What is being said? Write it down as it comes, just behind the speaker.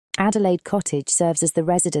Adelaide Cottage serves as the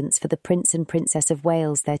residence for the Prince and Princess of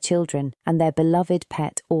Wales, their children, and their beloved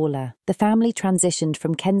pet Orla. The family transitioned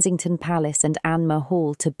from Kensington Palace and Anmer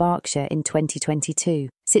Hall to Berkshire in 2022.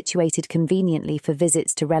 Situated conveniently for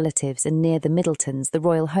visits to relatives and near the Middletons, the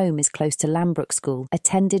royal home is close to Lambrook School,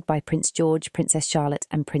 attended by Prince George, Princess Charlotte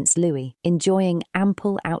and Prince Louis. Enjoying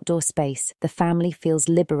ample outdoor space, the family feels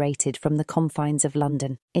liberated from the confines of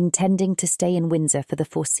London, intending to stay in Windsor for the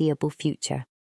foreseeable future.